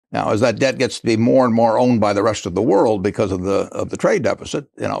Now, as that debt gets to be more and more owned by the rest of the world because of the trade deficit,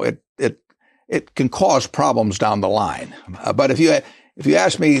 it can cause problems down the line. But if you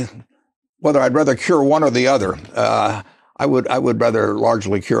ask me whether I'd rather cure one or the other, I would rather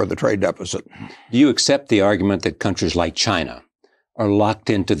largely cure the trade deficit. Do you accept the argument that countries like China are locked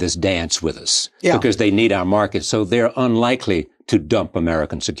into this dance with us because they need our market, so they're unlikely to dump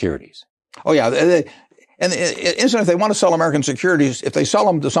American securities? Oh, yeah. And if they want to sell American securities, if they sell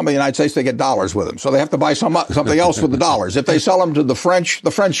them to somebody in the United States, they get dollars with them. So they have to buy something else with the dollars. If they sell them to the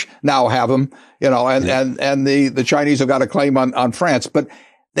French now have them, and the Chinese have got a claim on France, but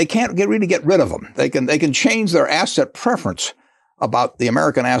they can't really get rid of them. They can change their asset preference about the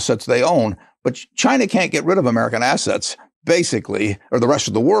American assets they own, but China can't get rid of American assets, basically, or the rest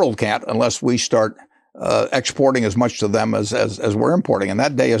of the world can't, unless we start exporting as much to them as we're importing, and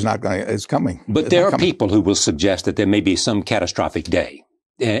that day is coming. But there are people who will suggest that there may be some catastrophic day,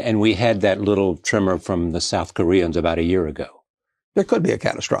 and we had that little tremor from the South Koreans about a year ago. There could be a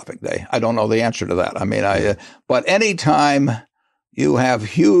catastrophic day. I don't know the answer to that. I mean, but any time you have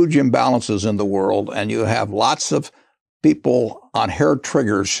huge imbalances in the world and you have lots of people on hair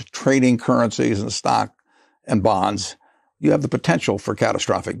triggers trading currencies and stock and bonds, you have the potential for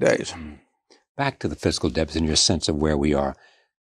catastrophic days. Back to the fiscal deficit and your sense of where we are.